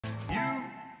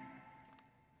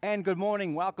And good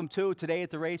morning. Welcome to Today at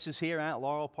the Races here at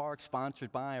Laurel Park,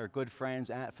 sponsored by our good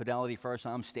friends at Fidelity First.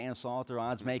 I'm Stan Salter,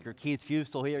 odds maker Keith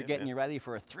Fustel here, getting you ready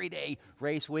for a three-day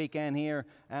race weekend here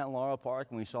at Laurel Park.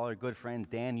 And we saw our good friend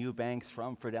Dan Eubanks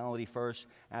from Fidelity First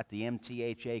at the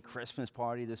MTHA Christmas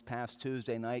party this past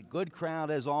Tuesday night. Good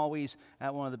crowd as always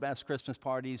at one of the best Christmas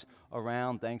parties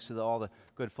around. Thanks to all the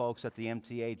good folks at the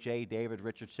MTHA, David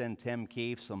Richardson, Tim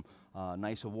Keefe, some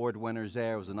nice award winners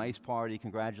there. It was a nice party.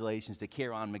 Congratulations to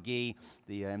Kieran McGee,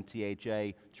 the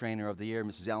MTHA Trainer of the Year,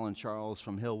 Mrs. Ellen Charles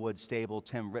from Hillwood Stable,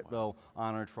 Tim Ritwell,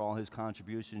 honored for all his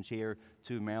contributions here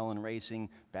to Maryland racing.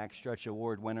 Backstretch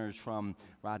award winners from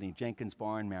Rodney Jenkins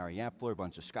Barn, Mary Epler, a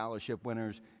bunch of scholarship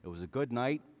winners. It was a good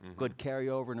night. Good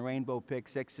carryover in the Rainbow Pick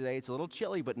 6 today. It's a little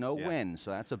chilly, but no wind,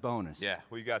 so that's a bonus. Yeah,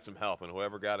 we got some help, and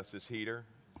whoever got us this heater,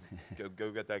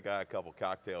 go get that guy a couple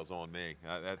cocktails on me.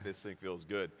 This thing feels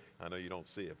good. I know you don't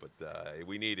see it, but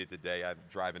we need it today. I'm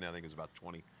driving, I think it was about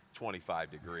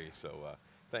 25 degrees. So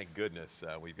thank goodness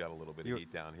we've got a little bit of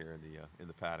heat down here in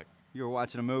the paddock. You were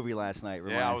watching a movie last night,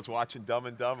 right? Yeah, I was watching Dumb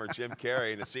and Dumber, Jim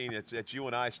Carrey, and the scene it's you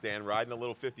and I, Stan, riding a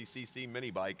little 50cc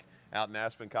mini bike out in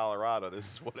Aspen, Colorado. This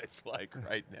is what it's like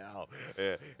right now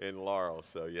in Laurel.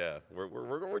 So yeah,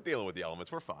 we're dealing with the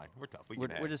elements. We're fine. We're tough.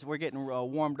 We're getting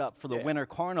warmed up for the Winter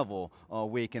Carnival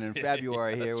weekend in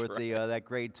February here with that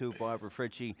Grade 2 Barbara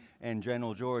Fritchie and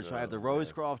General George. So I have the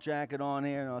Rosecroft jacket on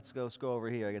here. Now let's go over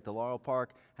here. I get the Laurel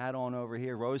Park hat on over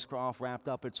here. Rosecroft wrapped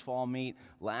up its fall meet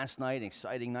last night.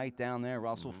 Exciting night down there.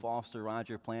 Russell Foster,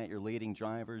 Roger Plant, your leading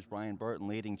drivers. Brian Burton,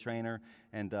 leading trainer.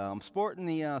 And I'm sporting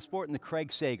the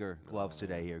Craig Sager gloves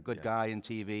today here. Good guy in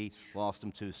TV. Lost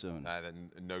him too soon.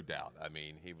 No doubt. I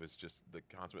mean, he was just the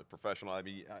consummate professional. I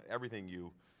mean, everything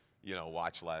you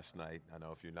watched last night. I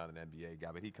know if you're not an NBA guy,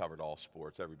 but he covered all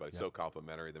sports. Everybody so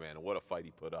complimentary, the man, and what a fight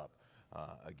he put up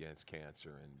against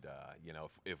cancer. And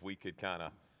if we could kind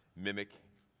of mimic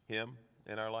him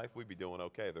in our life, we'd be doing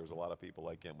okay. If there was a lot of people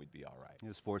like him, we'd be all right.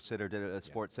 The Sports Center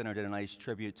did a nice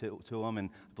tribute to him, and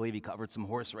I believe he covered some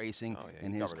horse racing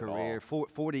in his career.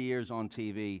 40 years on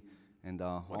TV. And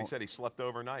he said he slept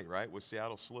overnight, right? With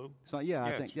Seattle Slew? So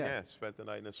I think spent the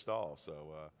night in his stall.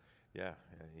 So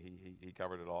he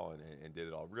covered it all and did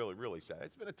it all. Really, really sad.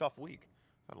 It's been a tough week.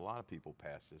 Had a lot of people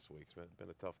pass this week. It's been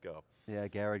a tough go. Yeah,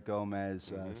 Garrett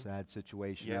Gomez, sad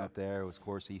situation out there. Of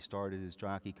course, he started his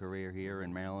jockey career here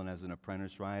in Maryland as an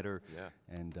apprentice rider. Yeah.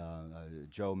 And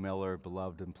Joe Miller,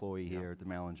 beloved employee here at the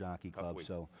Maryland Jockey Club.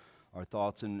 So our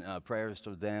thoughts and prayers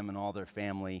to them and all their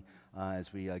family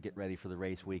as we get ready for the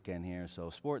race weekend here. So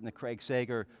sporting the Craig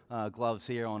Sager gloves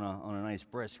here on a nice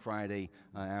brisk Friday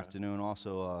afternoon.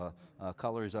 Also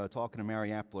colors, talking to Mary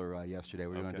Epler yesterday.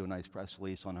 We were going to do a nice press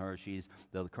release on her. She's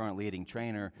the current leading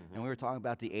trainer. And we were talking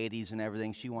about the 80s and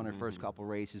everything. She won her first couple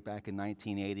races back in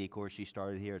 1980. Of course, she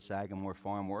started here at Sagamore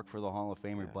Farm, worked for the Hall of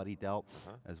Famer Buddy Delt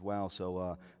as well.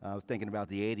 So I was thinking about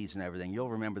the 80s and everything.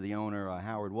 You'll remember the owner,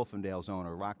 Howard Wolfendale's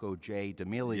owner, Rocco J.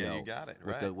 D'Amelio. Yeah, you got it,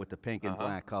 right. With the pink and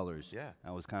black colors. Yeah.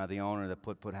 That was kind of the owner that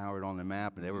put Howard on the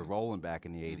map, and they were rolling back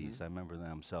in the 80s. I remember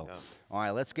them. So, all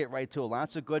right, let's get right to it.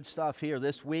 Lots of good stuff here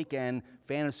this weekend.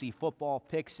 Fantasy Football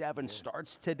Pick 7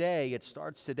 starts today. It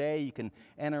starts today. You can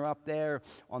enter up there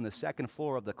on the second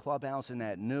floor of the clubhouse in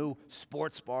that new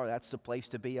sports bar. That's the place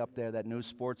to be up there, that new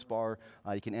sports bar.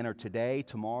 You can enter today,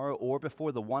 tomorrow, or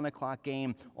before the 1 o'clock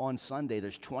game on Sunday.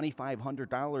 There's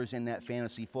 $2,500 in that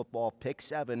Fantasy Football Pick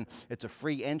 7. It's a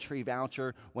free entry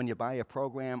voucher when you buy a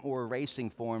program or a racing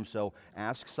form. So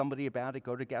ask somebody about it.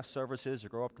 Go to guest services or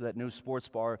go up to that new sports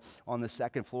bar on the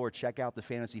second floor. Check out the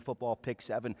Fantasy Football Pick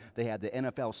 7. They had the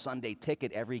NFL Sunday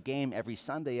Ticket every game, every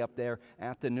Sunday up there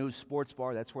at the new sports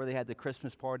bar. That's where they had the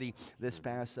Christmas party this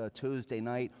past Tuesday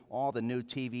night. All the new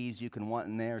TVs you can want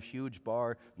in there. Huge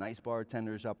bar, nice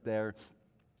bartenders up there.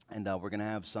 And we're going to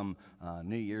have some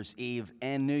New Year's Eve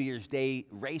and New Year's Day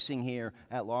racing here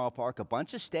at Laurel Park. A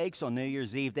bunch of stakes on New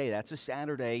Year's Eve day. That's a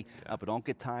Saturday, but don't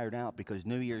get tired out because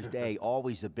New Year's Day,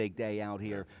 always a big day out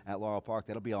here at Laurel Park.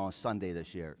 That'll be on Sunday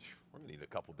this year. We're going to need a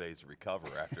couple days to recover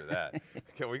after that.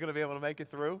 Are we going to be able to make it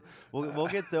through? We'll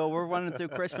get through. We're running through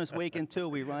Christmas weekend, too.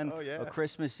 We run a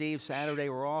Christmas Eve, Saturday.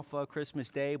 We're off Christmas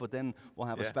Day, but then we'll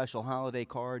have a special holiday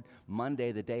card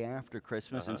Monday, the day after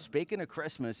Christmas. And speaking of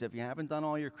Christmas, if you haven't done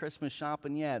all your Christmas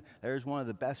shopping yet, there's one of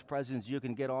the best presents you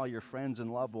can get all your friends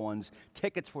and loved ones.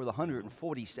 Tickets for the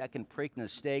 142nd Preakness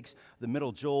Stakes, the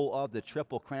middle jewel of the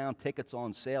Triple Crown. Tickets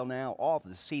on sale now. All of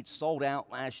the seats sold out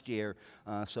last year.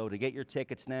 So to get your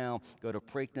tickets now, go to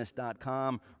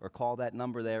Preakness.com or call that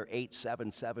number there,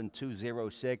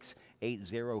 877-206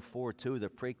 8042. The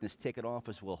Preakness Ticket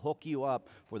Office will hook you up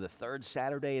for the third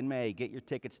Saturday in May. Get your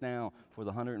tickets now for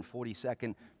the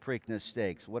 142nd Preakness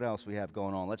Stakes. What else we have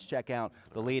going on? Let's check out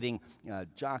the leading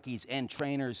jockeys and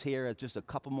trainers here. Just a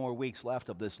couple more weeks left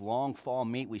of this long fall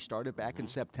meet. We started back in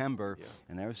September,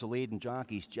 and there's the leading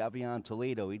jockeys, Javion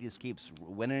Toledo. He just keeps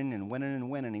winning and winning and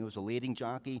winning. He was a leading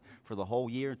jockey for the whole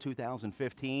year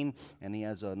 2015, and he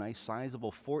has a nice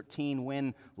sizable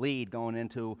 14-win lead going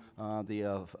into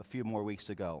a few more weeks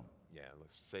to go. Yeah,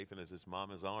 looks safe in his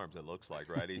mama's arms, it looks like,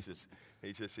 right?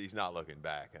 He's not looking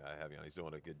back. He's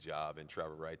doing a good job, and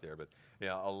Trevor right there. But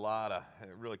a lot of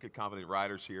really good, competent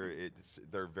riders here.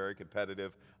 They're very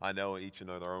competitive. I know each in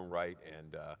their own right,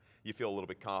 and you feel a little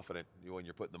bit confident when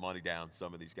you're putting the money down.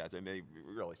 Some of these guys,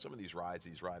 some of these rides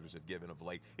these riders have given of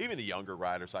late. Even the younger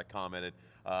riders. I commented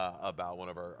about one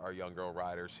of our young girl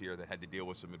riders here that had to deal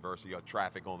with some adversity,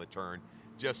 traffic on the turn.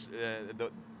 Just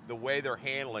the way they're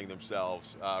handling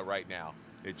themselves right now,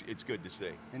 it's good to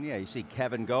see. And yeah, you see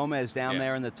Kevin Gomez down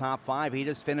there in the top 5. He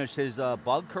just finished his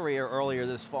bug career earlier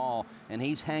this fall, and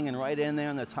he's hanging right in there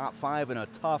in the top 5 in a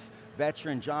tough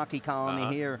veteran jockey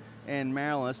colony here in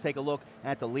Maryland. Let's take a look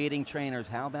at the leading trainers.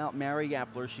 How about Mary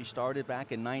Epler? She started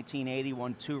back in 1980,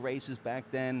 won 2 races back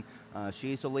then.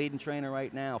 She's the leading trainer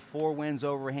right now. 4 wins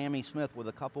over Hammy Smith with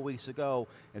a couple weeks ago.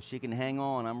 If she can hang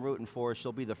on, I'm rooting for her.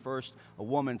 She'll be the first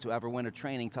woman to ever win a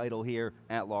training title here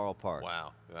at Laurel Park.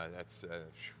 Wow, that's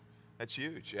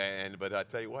huge. But I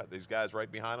tell you what, these guys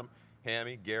right behind them,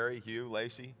 Hammy, Gary, Hugh,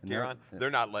 Lacey, Kieran,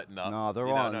 they're not letting up. No, they're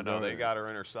on. No, they got her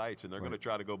in her sights, and they're going to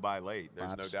try to go by late.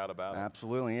 There's no doubt about it.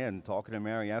 Absolutely, yeah. And talking to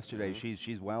Mary yesterday,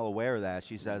 she's well aware of that.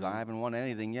 She says, I haven't won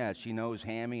anything yet. She knows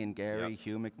Hammy and Gary,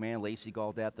 Hugh McMahon, Lacey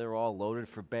Gaudet, they're all loaded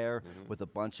for bear with a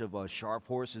bunch of sharp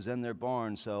horses in their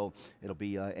barn. So it'll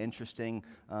be interesting.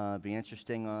 To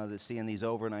seeing these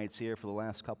overnights here for the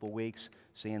last couple weeks,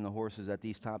 seeing the horses that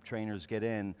these top trainers get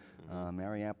in.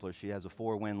 Mary Epler, she has a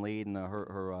 4-win lead, and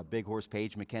her big horse,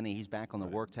 Paige McKinney, he's back on the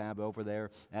work tab over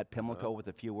there at Pimlico with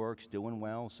a few works, doing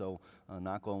well. So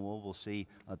knock on wood, we'll see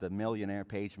the millionaire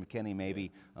Paige McKinney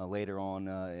maybe later on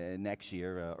next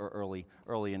year or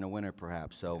early in the winter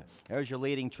perhaps. So there's your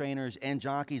leading trainers and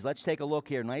jockeys. Let's take a look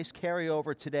here. Nice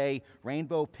carryover today.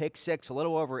 Rainbow Pick 6, a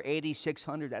little over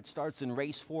 8,600. That starts in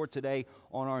race 4 today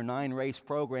on our 9-race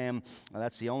program.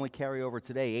 That's the only carryover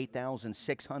today,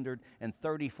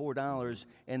 $8,634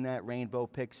 in that Rainbow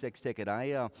Pick 6 ticket.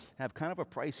 I have kind of a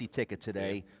pricey ticket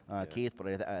today, Keith, but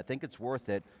I think it's worth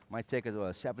it. My ticket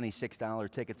was a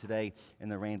 $76 ticket today in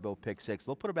the Rainbow Pick 6.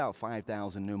 They'll put about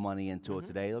 $5,000 new money into it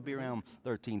today. It'll be around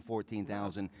 $13,000,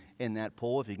 $14,000 in that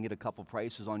pool. If you can get a couple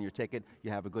prices on your ticket,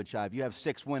 you have a good shot. If you have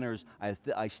 6 winners,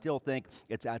 I still think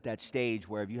it's at that stage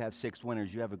where if you have 6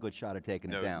 winners, you have a good shot at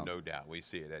taking it down. No doubt. We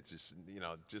see it. It's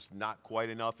just not quite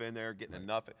enough in there, getting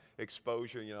enough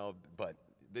exposure, but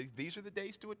these are the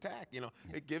days to attack.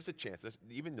 It gives a chance.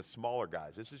 Even the smaller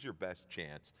guys, this is your best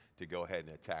chance to go ahead and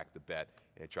attack the bet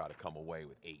and try to come away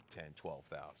with 8, 10,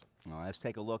 12,000. Let's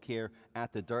take a look here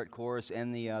at the dirt course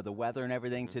and the weather and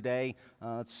everything today.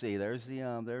 Let's see. There's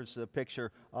a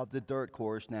picture of the dirt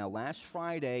course. Now, last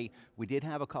Friday we did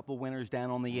have a couple winners down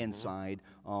on the inside.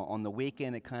 On the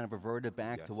weekend, it kind of reverted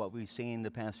back to what we've seen the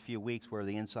past few weeks, where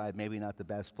the inside maybe not the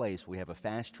best place. We have a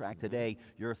fast track today.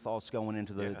 Your thoughts going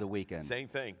into the weekend? Same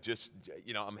thing. Just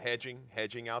I'm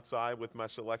hedging outside with my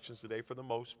selections today for the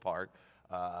most part.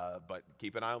 But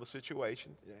keep an eye on the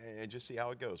situation and just see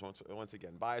how it goes. Once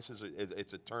again, bias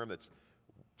it's a term that's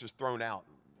just thrown out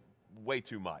way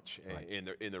too much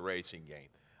in the racing game.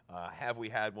 Have we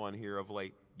had one here of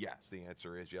late? Yes, the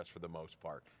answer is yes for the most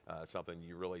part. Something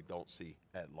you really don't see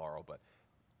at Laurel, but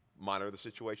monitor the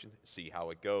situation, see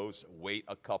how it goes. Wait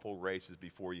a couple races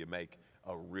before you make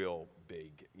a real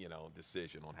big,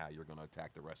 decision on how you're going to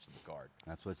attack the rest of the card.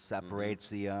 That's what separates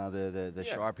the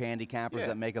sharp handicappers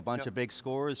that make a bunch of big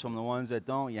scores from the ones that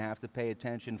don't. You have to pay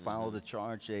attention, follow the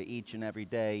charge each and every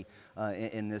day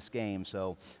in this game.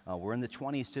 So we're in the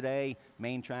 20s today.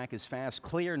 Main track is fast,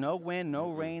 clear, no wind,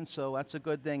 no rain. So that's a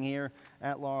good thing here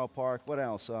at Laurel Park. What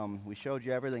else? We showed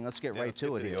you everything. Let's get right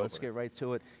to it here. Let's get right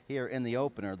to it here in the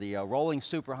opener. The Rolling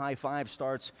Super High 5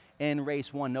 starts in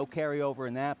race 1. No carryover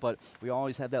in that, but we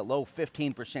always have that low 15%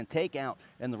 takeout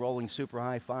in the Rolling Super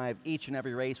High 5 each and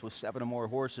every race with 7 or more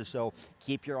horses. So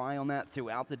keep your eye on that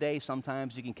throughout the day.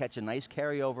 Sometimes you can catch a nice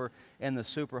carryover in the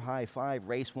Super High 5.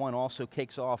 Race 1 also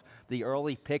kicks off the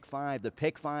early Pick 5. The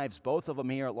Pick 5s, both of them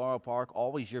here at Laurel Park,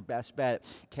 always your best bet.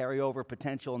 Carryover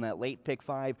potential in that late Pick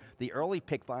 5. The early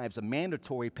Pick 5s, a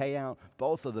mandatory payout.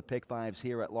 Both of the Pick 5s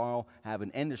here at Laurel have an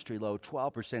industry low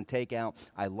 12% takeout.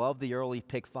 I love the early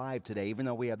Pick 5 today, even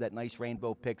though we have that nice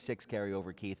Rainbow Pick 6 carry.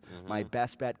 carryover, Keith. My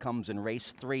best bet comes in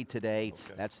race 3 today.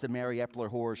 Okay. That's the Mary Epler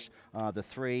horse.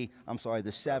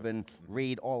 The 7,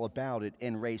 read all about it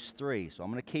in race 3. So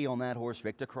I'm going to key on that horse.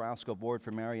 Victor Carrasco aboard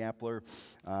for Mary Epler.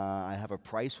 I have a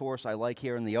price horse I like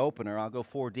here in the opener. I'll go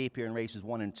 4 deep here in races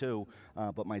 1 and 2.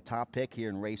 But my top pick here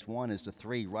in race 1 is the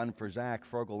 3, Run for Zach.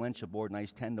 Fergal Lynch aboard,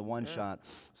 nice 10-to-1 shot.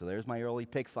 So there's my early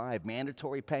pick 5.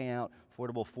 Mandatory payout.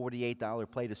 Affordable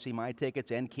 $48 play to see my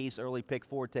tickets and Keith's early pick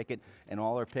 4 ticket, and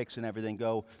all our picks and everything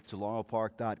go to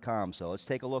laurelpark.com. So let's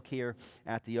take a look here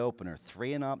at the opener.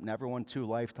 3 and up, never won 2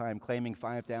 lifetime, claiming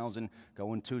 5,000,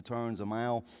 going 2 turns, a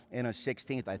mile in a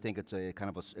 16th. I think it's a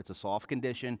it's a soft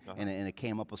condition, and it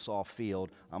came up a soft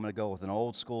field. I'm going to go with an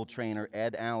old school trainer,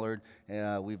 Ed Allard.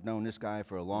 We've known this guy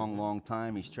for a long, long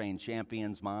time. He's trained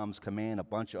Champions, Mom's Command, a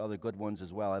bunch of other good ones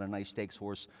as well. Had a nice stakes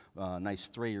horse, nice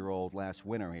 3-year-old last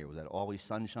winter here. Was that Always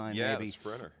Sunshine, yeah, maybe? The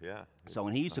sprinter, yeah. So,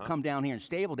 and he used to come down here and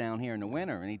stable down here in the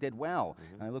winter, and he did well.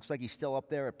 It looks like he's still up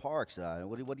there at Parks.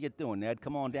 What are you doing, Ned?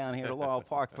 Come on down here to Laurel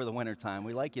Park for the winter time.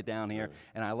 We like you down here,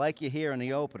 and I like you here in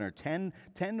the opener.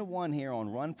 10-to-1 here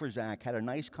on Run for Zach. Had a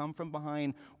nice come from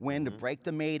behind win to break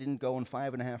the maiden, going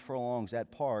 5.5 furlongs at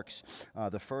Parks.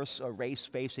 The first race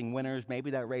facing winners.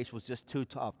 Maybe that race was just too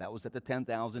tough. That was at the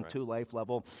 10,000 2 life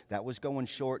level. That was going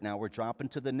short. Now we're dropping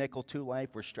to the nickel 2 life.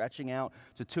 We're stretching out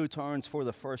to 2 turns for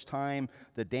the first time.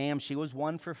 The Dam, she was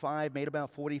 1 for 5, made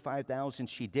about 45,000.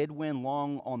 She did win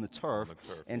long on the turf,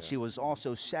 and she was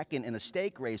also second in a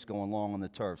stake race going long on the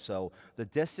turf. So the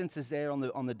distance is there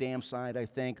on the Dam side, I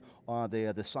think.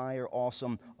 The sire,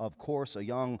 Awesome, of course, a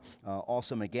young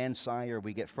Awesome again sire.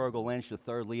 We get Fergal Lynch, the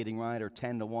 3rd leading rider,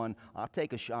 10-to-1. I'll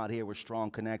take a shot here with strong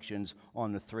connections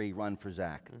on the 3, Run for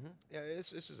Zach. Yeah,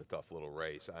 this is a tough little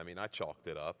race. I mean, I chalked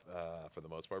it up for the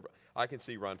most part. But I can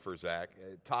see Run for Zach.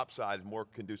 Top side more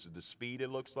conducive to speed, it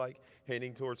looks like,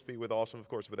 hinting towards speed with Awesome, of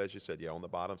course. But as you said, yeah, on the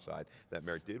bottom side, that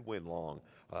mare did win long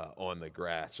on the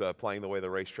grass. Playing the way the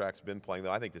racetrack's been playing,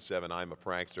 though, I think the 7, I'm a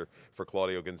Prankster, for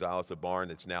Claudio Gonzalez, a barn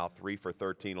that's now 3 for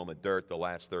 13 on the dirt the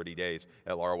last 30 days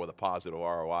at Laurel with a positive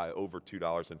ROI over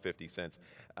 $2.50.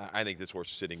 I think this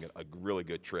horse is sitting a really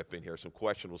good trip in here. Some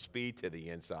questionable speed to the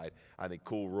inside. I think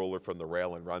Cool Ruler from the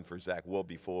rail and Run for Zach will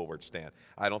be forward stand.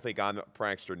 I don't think I'm a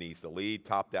Prankster needs the lead.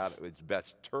 Topped out its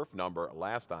best turf number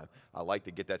last time. I like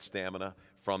to get that stamina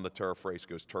from the turf. Race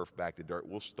goes turf back to dirt.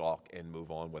 We'll stalk and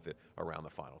move on with it around the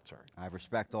final turn. I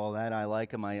respect all that. I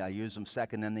like him. I use him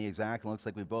second in the exact. It looks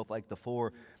like we both like the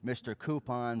 4 Mr.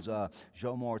 Coupons.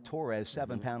 Jomar Torres,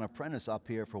 7-pound apprentice up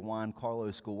here for Juan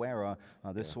Carlos Guerra.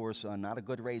 This horse, not a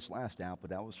good race last out, but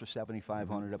that was for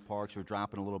 7,500 at Parks. We're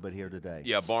dropping a little bit here today.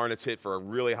 Yeah, barn it's hit for a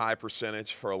really high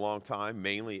percentage for a long time,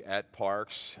 mainly at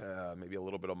Parks. Maybe a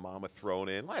little bit of Monmouth thrown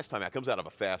in. Last time that comes out of a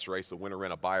fast race. The winner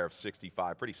ran a buyer of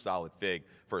 65. Pretty solid fig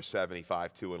for a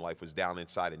 75-2 in life. Was down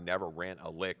inside and never ran a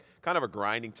lick. Kind of a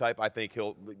grinding type. I think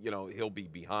he'll be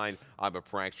behind. I'm a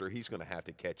Prankster. He's going to have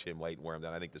to catch him late and wear him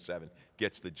down. I think the 7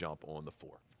 gets the jump on the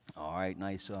 4. All right,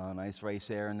 nice race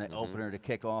there in the opener to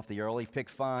kick off the early pick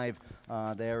 5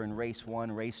 there in race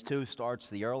 1. Race 2 starts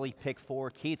the early pick 4.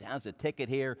 Keith has a ticket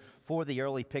here for the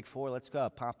early pick 4. Let's go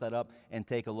pop that up and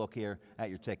take a look here at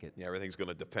your ticket. Yeah, everything's going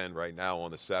to depend right now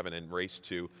on the 7 in race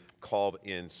 2, Called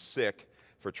In Sick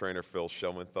for trainer Phil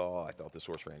Schoenthal. I thought this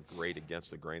horse ran great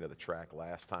against the grain of the track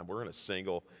last time. We're going to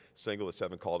single the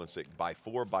 7 Called In Sick by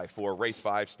 4x4. Race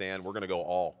 5 stand, we're going to go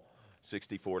all.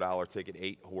 $64 ticket,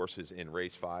 8 horses in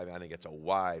race 5. I think it's a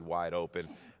wide open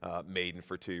maiden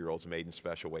for 2-year-olds, maiden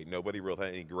special weight. Nobody really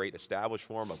had any great established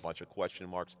form, a bunch of question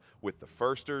marks with the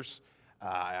firsters.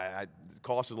 The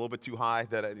cost is a little bit too high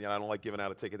that I don't like giving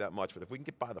out a ticket that much, but if we can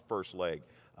get by the first leg,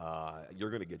 you're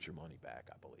going to get your money back,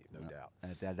 I believe, no doubt.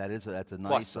 That's a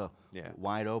nice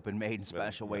wide open maiden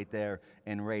special weight there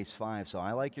in race 5. So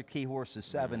I like your key horses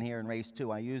 7 here in race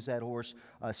 2. I use that horse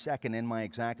second in my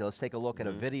exacta. Let's take a look at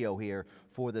a video here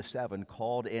for the 7,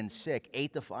 Called In Sick,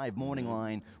 8-5 morning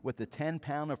line with the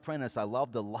 10-pound apprentice. I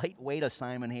love the lightweight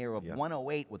assignment here of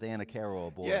 108 with Anna Carroll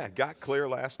aboard. Yeah, got clear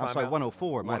last time. I'm sorry,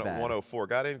 104, my bad. 104.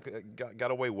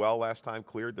 Got away well last time,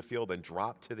 cleared the field, then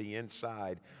dropped to the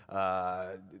inside.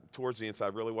 Towards the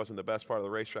inside really wasn't the best part of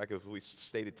the racetrack, as we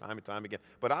stated time and time again.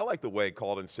 But I like the way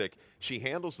Called In Sick, she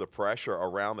handles the pressure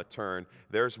around the turn.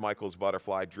 There's Michael's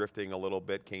Butterfly drifting a little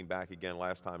bit, came back again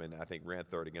last time and I think ran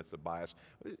 3rd against the bias.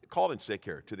 Called In Sick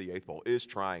here to the 8th pole is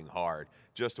trying hard,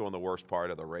 just on the worst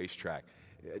part of the racetrack.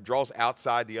 Draws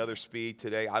outside the other speed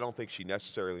today. I don't think she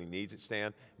necessarily needs it,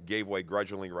 Stan. Gave way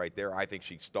grudgingly right there. I think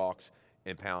she stalks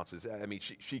and pounces. I mean,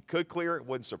 she could clear it.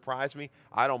 Wouldn't surprise me.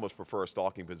 I'd almost prefer a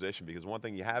stalking position, because one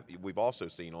thing we've also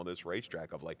seen on this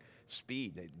racetrack of like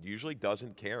speed, it usually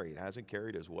doesn't carry. It hasn't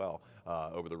carried as well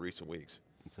over the recent weeks.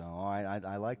 So, all right,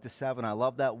 I like the 7. I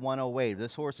love that 108.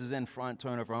 This horse is in front,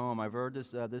 Turner for Home. I've heard this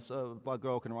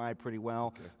girl can ride pretty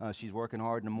well. Okay. She's working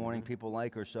hard in the morning. People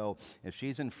like her. So if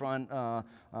she's in front,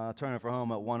 Turner for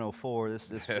Home at 104,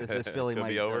 this filly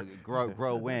might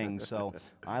grow wings. So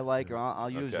I like her. I'll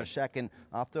use her second.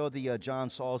 I'll throw the John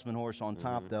Salzman horse on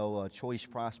top, though. Choice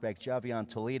Prospect, Javion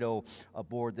Toledo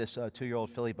aboard this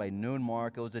 2-year-old filly by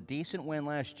Noonmark. It was a decent win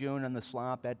last June on the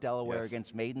slop at Delaware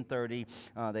against Maiden 30.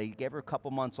 They gave her a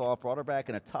couple months off, brought her back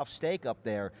in a tough stake up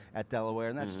there at Delaware,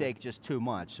 and that stake just too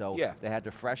much. So they had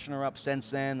to freshen her up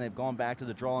since then. They've gone back to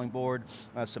the drawing board.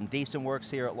 Some decent works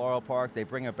here at Laurel Park. They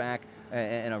bring her back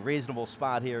in a reasonable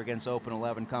spot here against Open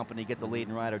 11 Company. Get the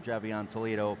leading rider, Javion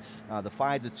Toledo. The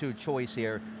 5-2 choice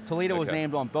here. Toledo was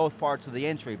named on both parts of the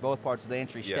entry. Both parts of the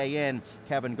entry stay in.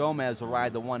 Kevin Gomez will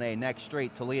ride the 1A next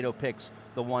straight. Toledo picks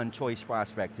the 1 Choice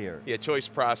Prospect here. Yeah, Choice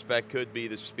Prospect could be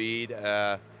the speed.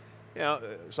 You know,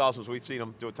 Salsas, we've seen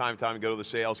them do it time and time and go to the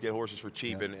sales, get horses for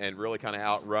cheap, and really kind of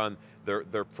outrun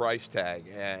their price tag.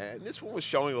 And this one was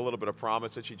showing a little bit of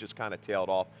promise that she just kind of tailed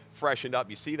off, freshened up.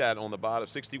 You see that on the bottom,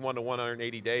 61 to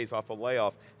 180 days off a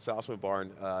layoff. Salzman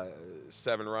Barn,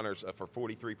 7 runners for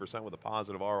 43% with a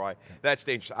positive ROI. That's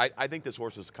dangerous. I think this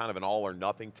horse is kind of an all or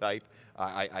nothing type.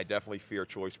 I definitely fear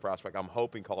Choice Prospect. I'm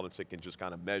hoping Caldensick can just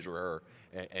kind of measure her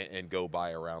and go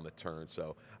by around the turn.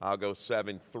 So I'll go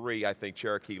 7-3. I think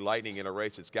Cherokee Lightning in a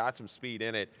race. It's got some speed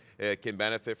in it. It can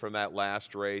benefit from that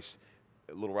last race.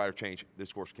 A little rider change,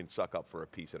 this horse can suck up for a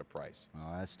piece at a price.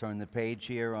 Let's turn the page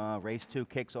here. Race 2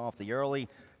 kicks off the early.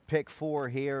 Pick 4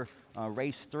 here.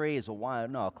 Race 3 is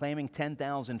claiming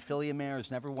 10,000 filly mares.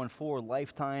 Never won 4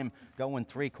 lifetime. Going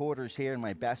 3/4 here. And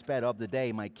my best bet of the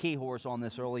day, my key horse on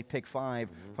this early pick 5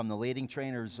 from the leading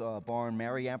trainer's barn,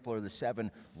 Mary Empler, the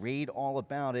 7. Read all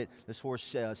about it. This horse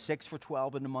 6 for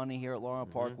 12 in the money here at Laurel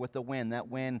Park with the win. That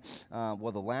win,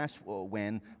 the last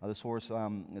win, this horse,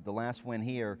 the last win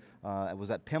here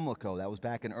was at Pimlico. That was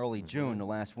back in early June. The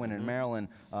last win in Maryland.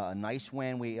 A nice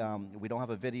win. We don't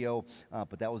have a video,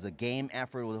 but that was a game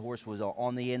effort where the horse was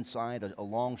on the inside, a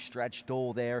long stretch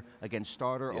duel there against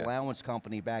Starter Allowance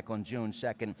Company back on June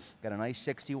 2nd. Got a nice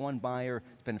 61 buyer.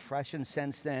 It's been freshened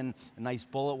since then. A nice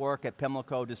bullet work at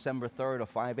Pimlico December 3rd, a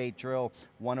 5-8 drill,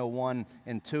 101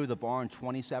 and 2. The barn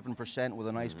 27% with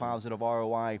a nice positive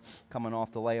ROI coming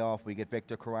off the layoff. We get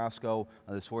Victor Carrasco.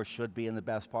 This horse should be in the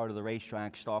best part of the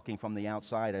racetrack, stalking from the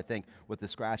outside. I think with the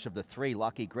scratch of the 3,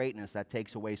 Lucky Greatness, that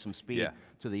takes away some speed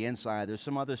to the inside. There's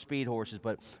some other speed horses,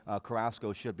 but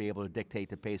Carrasco should be able to dictate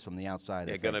the pace from the outside.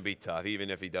 Yeah, going to be tough. Even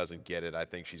if he doesn't get it, I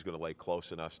think she's going to lay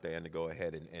close enough stand to go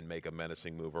ahead and make a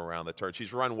menacing move around the turn.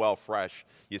 She's run well fresh.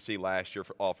 You see last year,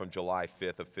 all from July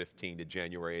 5th of 15 to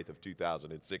January 8th of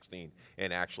 2016,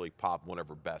 and actually popped one of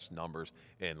her best numbers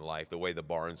in life. The way the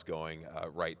barn's going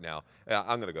right now,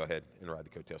 I'm going to go ahead and ride the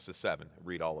coattails to 7.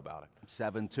 Read all about it.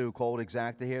 7-2 Cold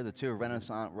Exacta here. The 2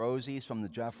 Renaissance Rosies from the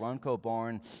Jeff Runco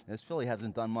barn. This filly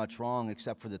hasn't done much wrong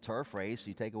except for the turf race.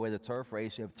 You take away the turf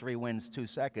race, you have 3 wins, 2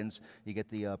 seconds. You get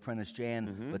the Prentice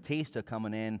Jan Batista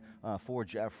coming in for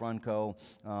Jeff Runco.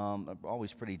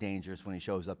 Always pretty dangerous when he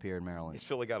shows up here in Maryland. This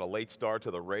filly got a late start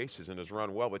to the races and has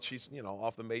run well, but she's,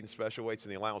 off the maiden special weights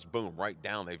and the allowance, boom, right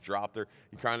down. They've dropped her.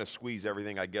 You kind of squeeze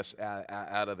everything, I guess,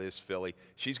 out of this filly.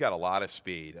 She's got a lot of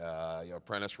speed.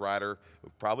 Apprentice rider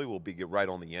probably will be right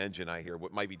on the engine, I hear.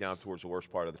 What might be down towards the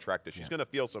worst part of the track. She's going to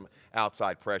feel some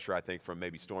outside pressure, I think, from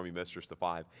maybe Stormy Mistress, the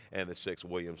 5, and the 6,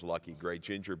 Williams Lucky Great.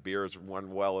 Ginger Beer has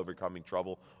run well, overcoming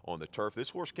trouble on the turf. This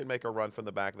horse can make a run from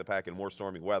the back of the pack in more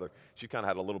stormy weather. She kind of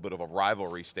had a little bit of a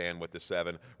rivalry stand with the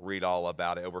 7. Read all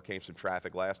about it. Overcame some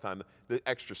traffic last time. The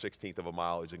extra 16th of a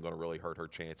mile isn't going to really hurt her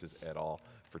chances at all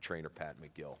for trainer Pat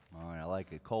McGill. All right, I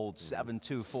like it. Cold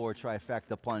 7-2-4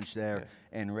 trifecta punch there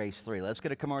in race 3. Let's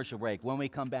get a commercial break. When we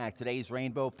come back, today's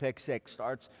Rainbow Pick 6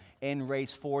 starts in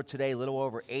race 4 today. A little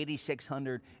over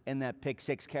 8,600 in that Pick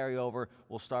 6 carryover.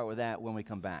 We'll start with that when we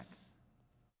come back.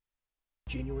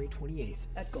 January 28th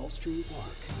at Gulfstream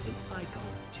Park, an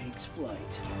icon takes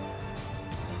flight.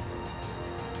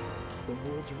 The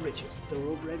world's richest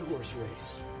thoroughbred horse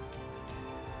race.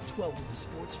 12 of the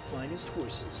sport's finest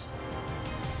horses.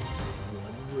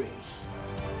 One race.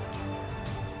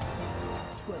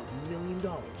 $12 million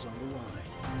on the line.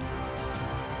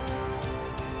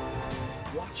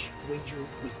 Watch, wager,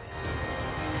 witness.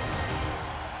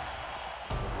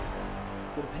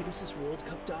 Go to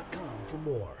PegasusWorldCup.com for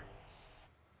more.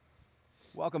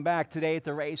 Welcome back. Today at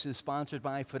the race is sponsored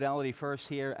by Fidelity First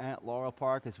here at Laurel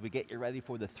Park as we get you ready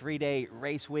for the 3-day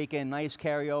race weekend. Nice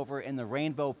carryover in the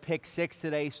Rainbow Pick 6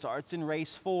 today. Starts in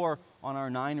race 4. on our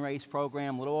 9-race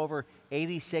program, a little over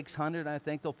 8,600. I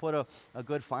think they'll put a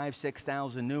good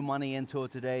 5,000-6,000 new money into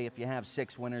it today. If you have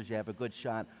 6 winners, you have a good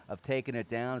shot of taking it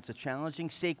down. It's a challenging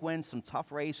sequence, some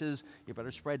tough races. You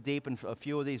better spread deep in a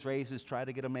few of these races. Try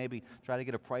to get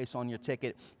a price on your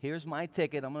ticket. Here's my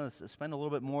ticket. I'm going to spend a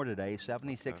little bit more today,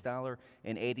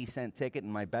 $76.80 ticket,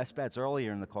 and my best bet's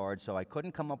earlier in the card, so I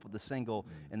couldn't come up with a single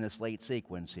in this late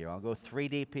sequence here. I'll go 3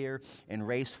 deep here in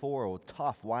race 4.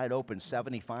 Tough, wide open,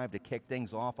 75 to kick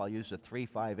things off. I'll use the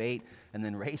 3-5-8, and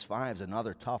then race 5 is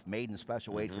another tough maiden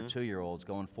special weight for 2-year-olds,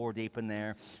 going 4 deep in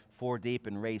there. 4 deep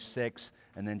in race 6,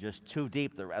 and then just 2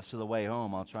 deep the rest of the way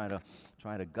home. I'll try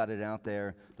to gut it out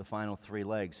there the final 3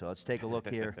 legs. So let's take a look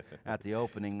here at the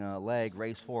opening leg.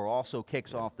 Race 4 also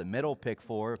kicks off the middle pick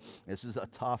 4. This is a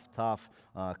tough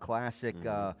classic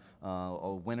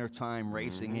wintertime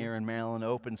racing here in Maryland.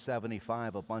 Open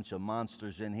 75, a bunch of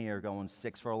monsters in here going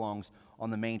 6 furlongs on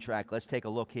the main track. Let's take a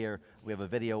look here. We have a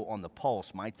video on the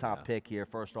Pulse, my top pick here,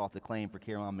 first off the claim for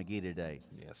Kieran McGee today.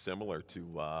 Yeah, similar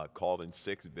to Called in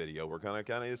 6 video. We're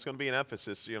it's going to be an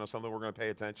emphasis, you know, something we're going to pay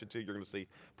attention to. You're going to see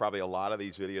probably a lot of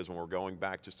these videos when we're going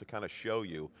back just to kind of show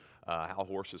you how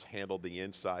horses handled the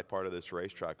inside part of this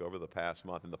racetrack over the past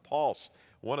month. And the Pulse,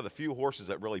 one of the few horses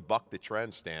that really bucked the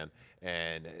trend, Stan.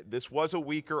 And this was a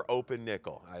weaker open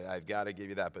nickel. I've got to give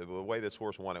you that. But the way this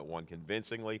horse won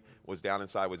convincingly, was down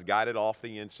inside, was guided off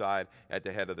the inside at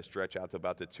the head of the stretch out to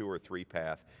about the 2 or 3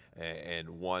 path, and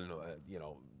won, you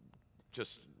know,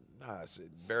 just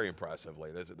very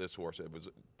impressively. This horse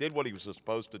did what he was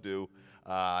supposed to do.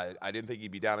 I didn't think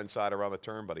he'd be down inside around the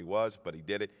turn, but he was. But he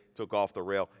did it, took off the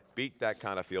rail, beat that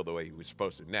kind of field the way he was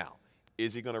supposed to. Now,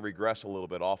 is he going to regress a little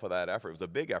bit off of that effort? It was a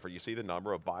big effort. You see the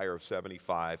number, a buyer of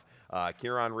 75.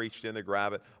 Kieran reached in to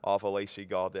grab it off of Lacey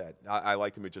Gaudet. I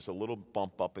liked him with just a little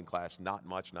bump up in class, not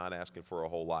much, not asking for a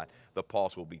whole lot. The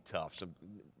Pulse will be tough.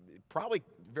 Probably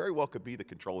very well could be the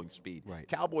controlling speed. Right.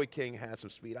 Cowboy King has some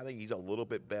speed. I think he's a little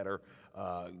bit better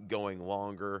going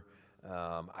longer.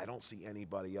 I don't see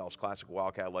anybody else. Classic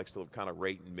Wildcat likes to kind of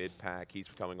rate in mid-pack. He's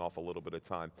coming off a little bit of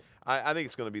time. I think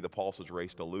it's going to be the Pulse's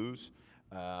race to lose.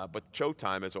 But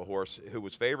Showtime is a horse who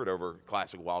was favored over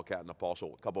Classic Wildcat in the Pulse a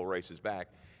couple of races back.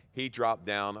 He dropped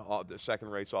down the second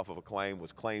race off of a claim,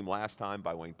 was claimed last time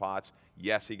by Wayne Potts.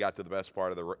 Yes, he got to the best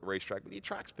part of the racetrack, but he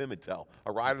tracks Pimentel,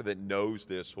 a rider that knows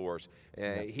this horse.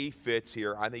 He fits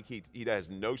here. I think he has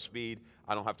no speed.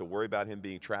 I don't have to worry about him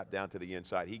being trapped down to the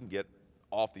inside. He can get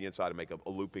off the inside and make a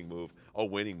looping move, a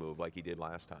winning move like he did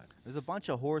last time. There's a bunch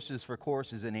of horses for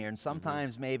courses in here, and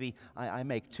sometimes maybe I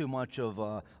make too much of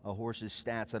a horse's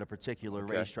stats at a particular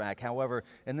racetrack. However,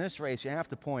 in this race, you have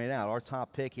to point it out. Our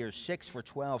top pick here, 6 for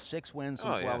 12, 6 wins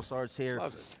and 12 starts here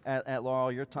at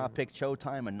Laurel. Your top pick,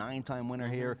 Showtime, a 9-time winner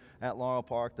here at Laurel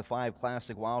Park. The 5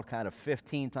 Classic Wildcat, a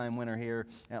 15-time winner here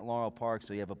at Laurel Park.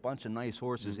 So you have a bunch of nice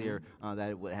horses here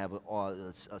that have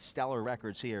stellar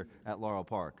records here at Laurel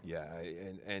Park. Yeah,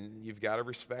 and you've got to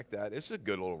respect that. It's a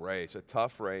good little race, a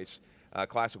tough race.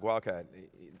 Classic Wildcat,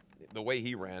 the way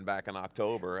he ran back in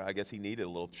October, I guess he needed a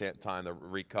little time to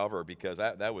recover because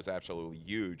that was absolutely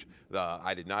huge.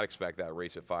 I did not expect that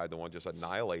race at 5-1, just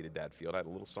annihilated that field. Had a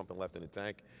little something left in the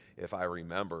tank, if I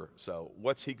remember. So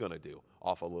what's he going to do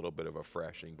off a little bit of a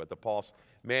freshing? But the Pulse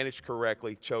managed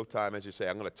correctly. Showtime, as you say,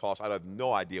 I'm going to toss. I have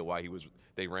no idea why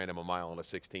they ran him a mile on a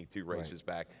 16th, 2 races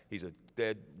back. He's a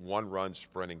dead one-run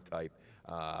sprinting type.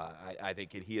 I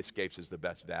think he escapes as the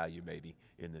best value maybe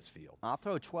in this field. I'll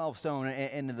throw 12 Stone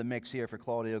into the mix here for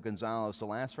Claudio Gonzalez. The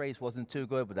last race wasn't too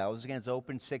good, but that was against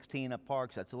Open 16 at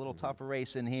Parks. That's a little tougher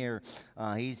race in here.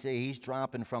 He's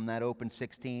dropping from that Open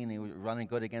 16. He was running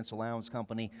good against Allowance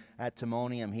Company at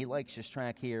Timonium. He likes this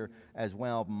track here as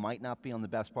well. Might not be on the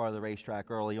best part of the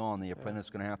racetrack early on. The apprentice is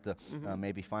going to have to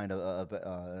maybe find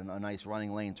a nice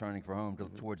running lane turning for home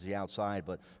towards the outside.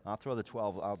 But I'll throw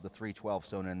the 3 12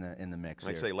 Stone in the mix.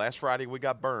 Like I say, last Friday we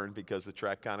got burned because the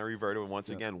track kind of reverted. And once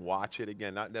again, watch it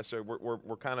again. Not necessarily.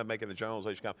 We're kind of making a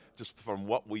generalization just from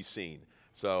what we've seen.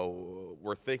 So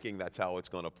we're thinking that's how it's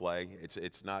going to play.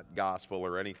 It's not gospel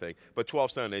or anything. But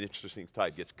 12 Stone, an interesting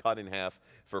type, gets cut in half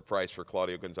for price for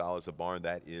Claudio Gonzalez, a barn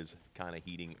that is kind of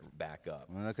heating back up.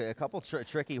 Okay, a couple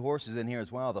tricky horses in here as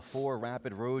well. The 4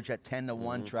 Rapid Rouge at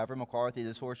 10-1. Trevor McCarthy.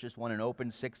 This horse just won an Open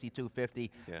 62.50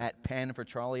 at Penn for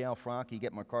Charlie Alfrock. You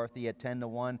get McCarthy at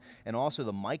 10-1, and also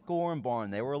the Mike Gorham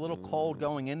barn. They were a little cold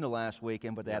going into last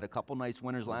weekend, but they had a couple nice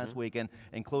winners last weekend,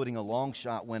 including a long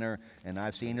shot winner. And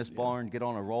I've seen this barn get get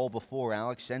on a roll before.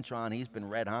 Alex Centron, he's been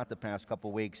red hot the past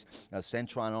couple weeks.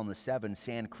 Centron on the 7,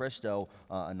 San Cristo,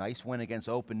 a nice win against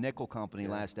Open Nickel Company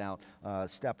last out,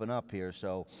 stepping up here.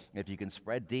 So if you can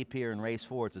spread deep here in race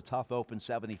 4, it's a tough open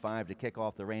 75 to kick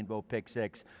off the Rainbow Pick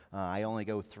 6. I only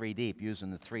go 3 deep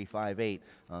using the 3-5-8.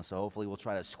 So hopefully we'll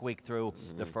try to squeak through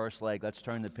the first leg. Let's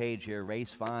turn the page here.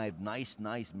 Race 5, nice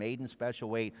maiden special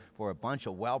weight for a bunch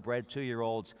of well-bred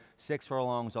 2-year-olds. 6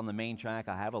 furlongs on the main track.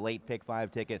 I have a late pick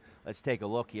 5 ticket. Let's take a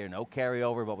look here. No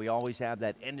carryover, but we always have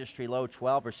that industry low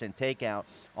 12% takeout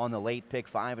on the late pick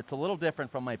 5. It's a little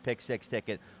different from my pick 6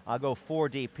 ticket. I'll go 4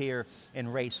 deep here in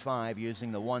race 5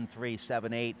 using the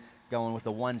 1-3-7-8, going with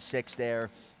the 1-6 there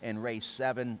in race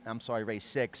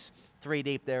 6. 3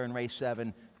 deep there in race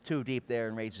 7. 2 deep there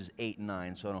in races 8 and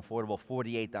 9. So an affordable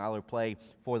 $48 play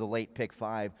for the late pick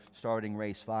 5 starting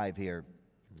race 5 here.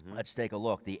 Let's take a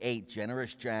look. The 8,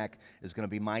 Generous Jack, is going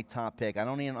to be my top pick. I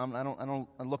don't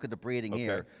look at the breeding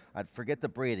here. I'd forget the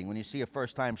breeding. When you see a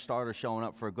first-time starter showing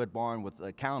up for a good barn with,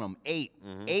 count them, 8.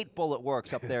 8 bullet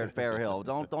works up there at Fair Hill.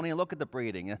 Don't even look at the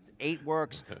breeding. 8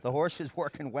 works. The horse is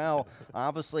working well.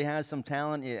 Obviously has some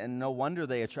talent, and no wonder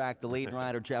they attract the lead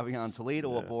rider, Javion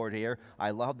Toledo, aboard here. I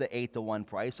love the 8-1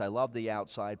 price. I love the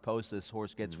outside post this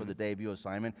horse gets for the debut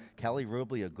assignment. Kelly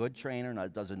Rubley, a good trainer,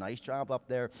 and does a nice job up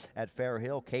there at Fair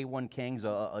Hill. K1 King's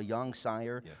a young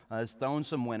sire, has thrown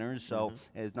some winners, so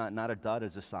is not a dud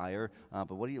as a sire.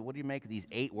 But what do you make of these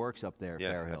 8 works up there at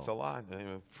Fair Hill? That's a lot. I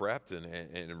mean, prepped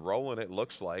and rolling. It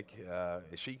looks like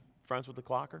is she friends with the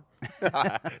clocker?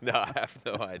 No, I have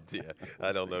no idea.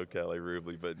 I don't know Kelly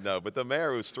Rubley, but no. But the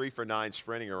mare was 3 for 9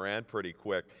 sprinting her ran pretty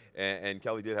quick, and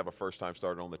Kelly did have a first-time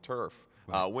starter on the turf.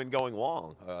 Win going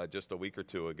long just a week or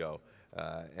 2 ago.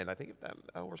 And I think that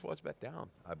horse was bet down,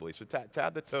 I believe. So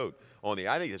Tad the Tote on the.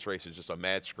 I think this race is just a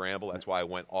mad scramble. That's why I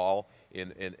went all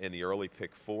in the early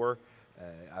pick 4.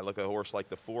 I look at a horse like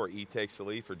the 4. E takes the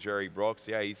lead for Jerry Brooks.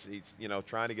 Yeah, he's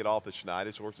trying to get off the schneid.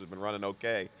 His horse has been running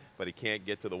okay, but he can't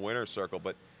get to the winner's circle.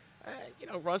 But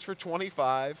runs for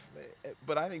 25,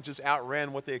 but I think just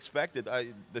outran what they expected.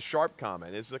 The Sharp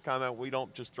comment is a comment we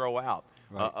don't just throw out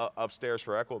upstairs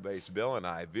for Equibase. Bill and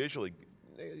I visually,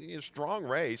 a strong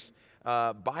race.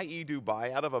 By E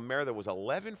Dubai out of a mare that was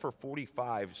 11 for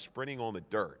 45 sprinting on the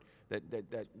dirt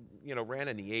that ran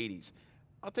in the 80s.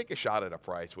 I'll take a shot at a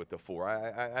price with the 4.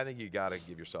 I think you got to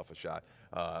give yourself a shot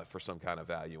for some kind of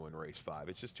value in race 5.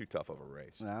 It's just too tough of a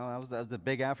race. Well, that was a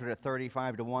big effort at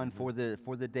 35-1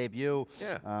 for the debut.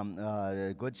 Yeah.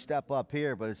 A good step up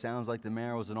here, but it sounds like the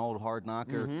mare was an old hard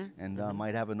knocker and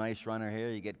might have a nice runner here.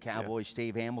 You get Cowboy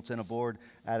Steve Hamilton aboard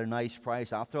at a nice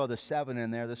price. I'll throw the 7 in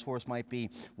there. This horse might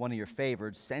be one of your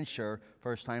favorites. Censure,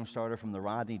 first-time starter from the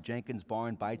Rodney Jenkins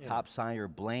barn by top sire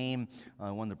Blame.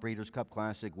 Won the Breeders' Cup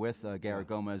Classic with Garrett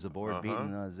Gomez aboard,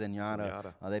 beating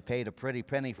Zenyatta. They paid a pretty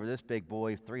penny for this big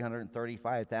boy,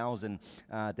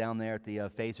 $335,000 down there at the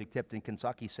Fasig-Tipton,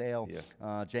 Kentucky sale.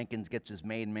 Jenkins gets his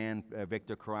main man,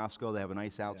 Victor Carrasco. They have a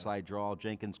nice outside draw.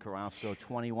 Jenkins, Carrasco,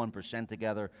 21%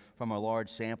 together from a large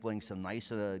sampling. Some nice,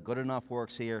 good enough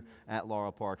works here at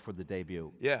Laurel Park for the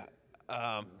debut. Yeah.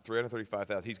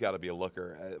 $335,000. He's got to be a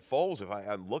looker. Foles, if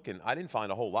I'm looking, I didn't find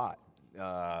a whole lot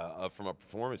from a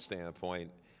performance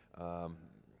standpoint.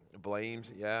 Blames,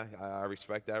 yeah, I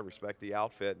respect that. I respect the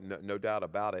outfit, no doubt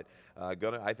about it. I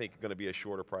think going to be a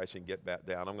shorter price and get back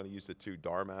down. I'm going to use the 2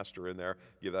 Darmaster in there,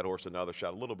 give that horse another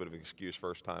shot. A little bit of an excuse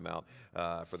first time out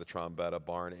for the Trombetta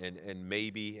barn, and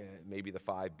maybe the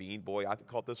 5 Bean Boy. I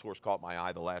thought this horse caught my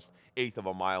eye the last 1/8 of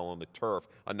a mile on the turf.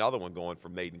 Another one going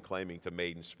from maiden claiming to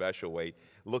maiden special weight.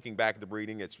 Looking back at the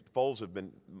breeding, foals have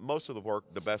been most of the work.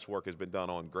 The best work has been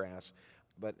done on grass,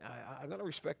 but I'm going to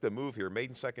respect the move here.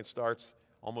 Maiden second starts.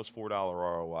 Almost $4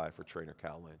 ROI for trainer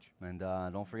Cal Lynch. And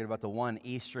don't forget about the 1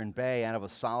 Eastern Bay out of a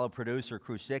solid producer,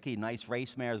 Krusicki. Nice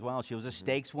race mare as well. She was a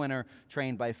stakes winner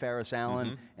trained by Ferris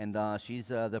Allen, and she's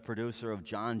the producer of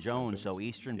John Jones. So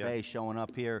Eastern Bay showing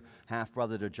up here,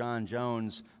 half-brother to John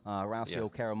Jones.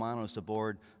 Racio Caramanos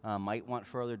aboard. Might want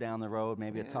further down the road,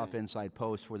 maybe a tough inside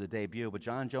post for the debut. But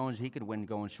John Jones, he could win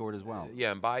going short as well.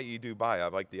 Yeah, and by E Dubai, I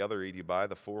like the other E Dubai,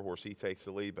 the 4-horse. He takes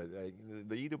the lead, but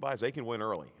the E Dubais, they can win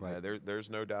early. Right. There's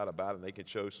no doubt about it. They can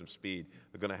show some speed.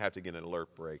 They're going to have to get an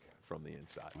alert break from the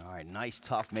inside. All right, nice,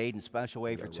 tough maiden special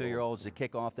weight for 2-year-olds to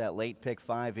kick off that late pick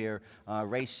 5 here.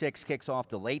 Race 6 kicks off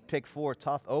the late pick 4.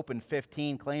 Tough open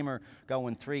 15. Claimer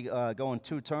going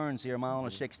 2 turns here, mile and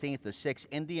a 16th. The 6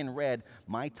 Indian Red,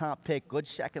 my top pick. Good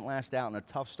second last out and a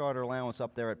tough starter allowance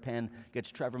up there at Penn.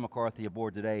 Gets Trevor McCarthy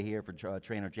aboard today here for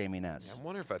trainer Jamie Ness. I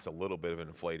wonder if that's a little bit of an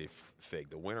inflated fig.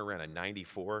 The winner ran a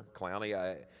 94.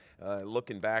 Clowney,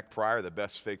 Looking back prior, the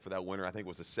best fig for that winner, I think,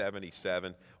 was a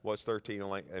 77. Was 13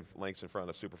 lengths in front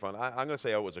of Superfund. I'm going to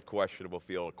say it was a questionable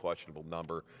field, a questionable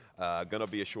number. Going to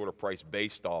be a shorter price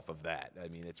based off of that. I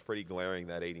mean, it's pretty glaring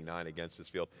that 89 against this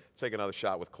field. Take another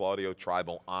shot with Claudio.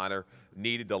 Tribal Honor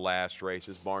needed the last race.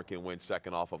 His barn can win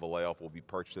second off of a layoff. Will be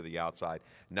perched to the outside.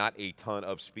 Not a ton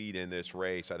of speed in this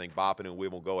race. I think Boppin' and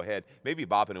Weaving will go ahead. Maybe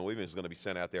Boppin' and Weaving is going to be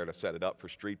sent out there to set it up for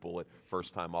Street Bullet.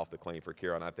 First time off the claim for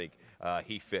Kieran. I think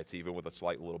he fits, even with a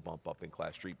slight little bump up in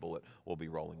class. Street Bullet will be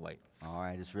rolling late. All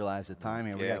right, just realized the time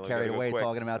here. We Yeah, got carried away quick.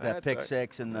 talking about that That's pick right.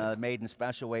 6 and the maiden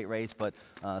special weight race, but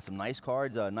some nice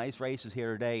cards, nice races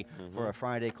here today for a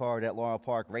Friday card at Laurel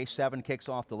Park. Race 7 kicks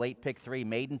off the late pick 3,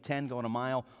 maiden 10 going a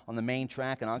mile on the main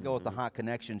track, and I'll go with the hot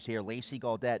connections here. Lacey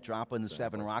Gaudette dropping the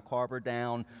 7, Rock Harbor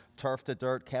down, Turf to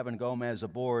Dirt, Kevin Gomez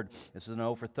aboard. This is an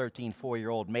 0 for 13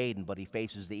 4-year-old maiden, but he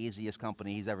faces the easiest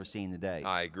company he's ever seen today.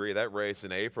 I agree. That race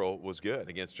in April was good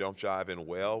against Jump Jive and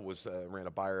Whale. Ran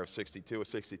a buyer of 62. A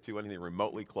 62, anything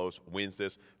remotely close wins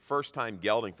this. First time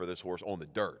gelding for this horse on the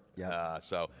dirt. Yeah.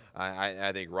 So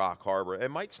I think Rock Harbor, it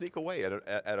might sneak away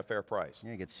at a fair price.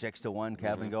 Yeah, gets 6 to 1.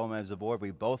 Kevin Gomez aboard. We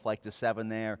both like the 7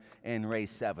 there in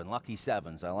race 7. Lucky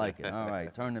 7s. I like it. All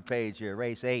right, turn the page here.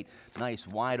 Race 8. Nice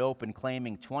wide open,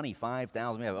 claiming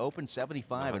 25,000. We have open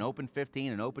 75, an open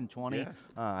 15, an open 20. Yeah.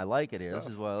 I like it here. This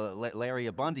is Larry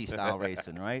Abundy style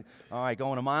racing, right? All right,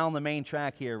 going a mile on the main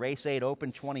track here. Race 8,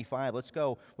 open 25. Let's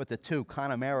go with the 2,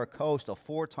 Connemara Coast, a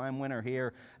 4-time winner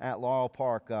here at Laurel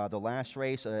Park. The last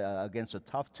race against a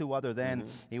tough 2 other than.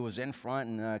 He was in front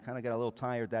and kind of got a little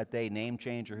tired that day. Name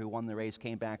changer who won the race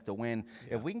came back to win.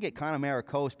 Yeah. If we can get Connemara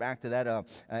Coast back to that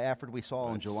effort we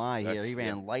saw in July here. He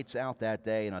ran lights out that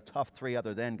day and a tough 3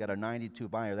 other than, got a 92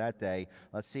 buyer that day.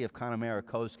 Let's see if Connemara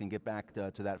Coast can get back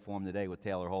to that form today with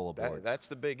Taylor Hole aboard. That's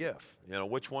the big if. You know,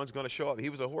 which one's going to show up? He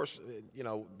was a horse, you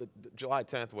know, the July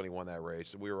 10th when he won that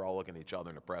race, we were all looking at each other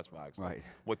in the press box. Right.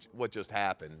 What just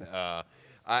happened?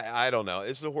 I don't know.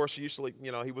 This is a horse usually,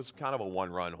 you know, he was kind of a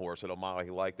one-run horse at a mile.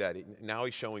 He liked that. Now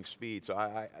he's showing speed.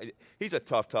 So he's a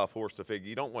tough horse to figure.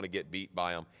 You don't want to get beat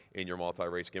by him in your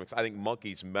multi-race gimmicks. I think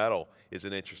Monkey's Medal is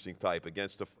an interesting type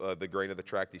against the grain of the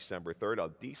track December 3rd.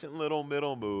 A decent little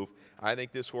middle move. I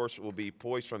think this horse will be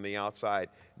poised from the outside.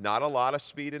 Not a lot of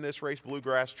speed in this race.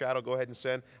 Bluegrass Chat will go ahead and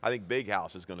send. I think Big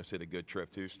House is going to sit a good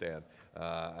trip too, Stan.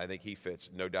 I think he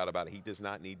fits, no doubt about it. He does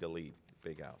not need to lead.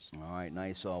 Big House. All right,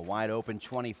 nice wide open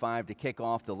 25 to kick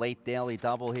off the late daily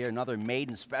double here. Another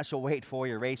maiden special weight for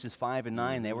you. Races 5 and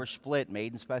 9. They were split.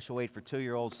 Maiden special weight for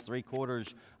 2-year-olds,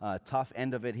 3/4. Tough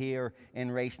end of it here in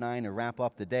race 9 to wrap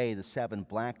up the day. The 7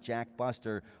 Blackjack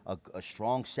Buster, a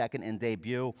strong second in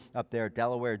debut up there.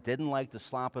 Delaware didn't like to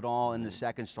slop it all in the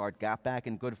second start. Got back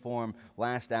in good form.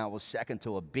 Last out was second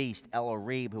to a beast, Ella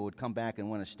Reeb, who would come back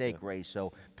and win a stake race.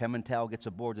 So Pimentel gets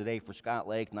aboard today for Scott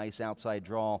Lake. Nice outside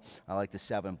draw. I like the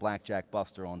 7 Blackjack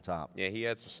Buster on top. Yeah, he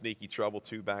had some sneaky trouble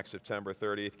too back September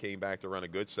 30th. Came back to run a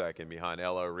good second behind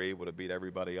Ella Reeb. Would have beat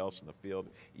everybody else in the field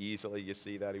easily. You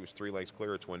see that he was 3 lengths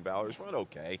clear of Twin Valors. Run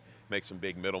okay. Make some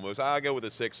big middle moves. I'll go with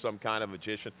the 6, some kind of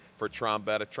magician for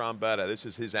Trombetta. Trombetta, this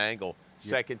is his angle.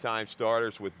 Second time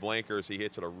starters with blinkers. He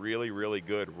hits at a really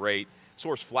good rate. This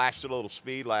horse flashed at a little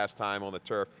speed last time on the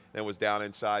turf, then was down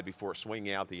inside before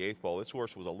swinging out the 8th ball. This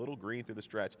horse was a little green through the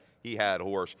stretch. He had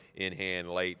horse in hand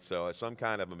late, so some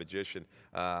kind of a magician.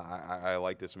 I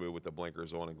like this move with the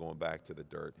blinkers on and going back to the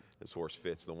dirt. This horse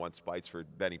fits. The 1 Spites for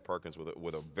Benny Perkins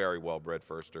with a very well-bred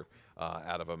firster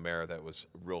out of a mare that was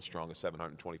real strong, a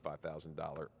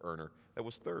 $725,000 earner. That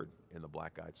was 3rd in the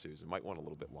Black-Eyed Susan. Might want a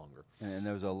little bit longer. And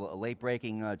there was a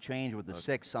late-breaking change with the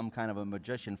 6, some kind of a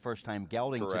magician, first-time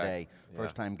gelding today.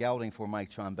 First-time gelding for Mike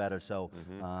Trombetta, so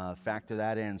factor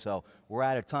that in. So we're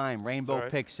out of time. Rainbow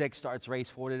Pick 6 starts race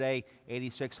 4 today,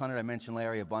 8,600. I mentioned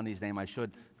Larry Abundy's name. I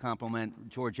should compliment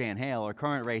Georgianne Hale, our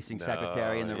current racing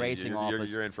secretary in the racing office.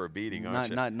 You're in for a beating,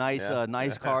 aren't you?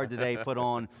 Nice card today put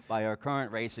on by our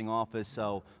current racing office.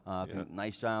 So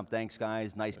nice job. Thanks,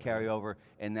 guys. Nice carryover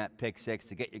in that pick 6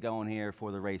 to get you going here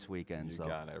for the race weekend. So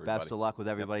best of luck with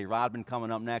everybody. Rodman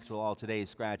coming up next with all today's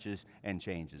scratches and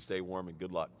changes. Stay warm and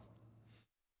good luck.